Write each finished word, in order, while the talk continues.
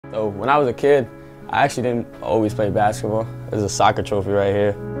So when I was a kid, I actually didn't always play basketball. There's a soccer trophy right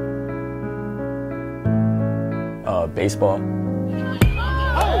here. Baseball.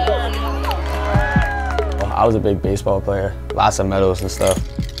 I was a big baseball player, lots of medals and stuff.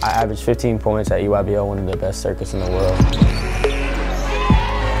 I averaged 15 points at EYBL, one of the best circuits in the world.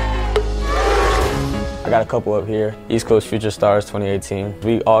 I got a couple up here. East Coast Future Stars 2018.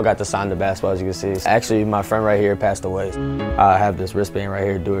 We all got to sign the basketball, as you can see. Actually, my friend right here passed away. I have this wristband right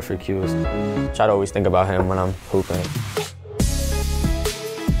here, Do It For Q's. Try to always think about him when I'm hooping.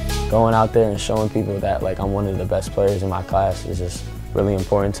 Going out there and showing people that I'm one of the best players in my class is just really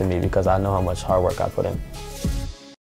important to me because I know how much hard work I put in.